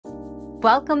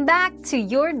Welcome back to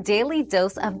your daily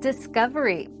dose of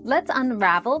discovery. Let's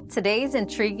unravel today's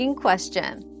intriguing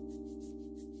question.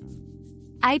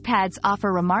 iPads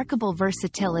offer remarkable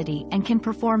versatility and can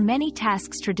perform many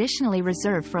tasks traditionally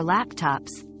reserved for laptops,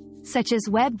 such as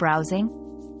web browsing,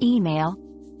 email,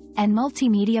 and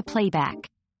multimedia playback.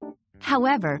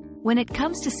 However, when it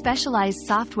comes to specialized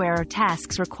software or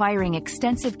tasks requiring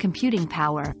extensive computing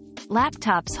power,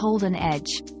 laptops hold an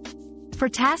edge. For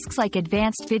tasks like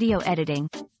advanced video editing,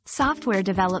 software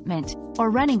development, or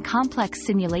running complex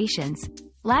simulations,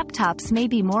 laptops may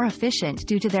be more efficient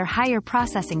due to their higher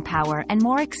processing power and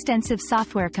more extensive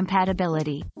software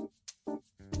compatibility.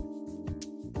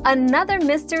 Another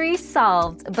mystery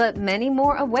solved, but many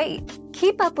more await.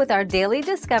 Keep up with our daily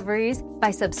discoveries by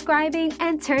subscribing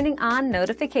and turning on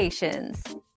notifications.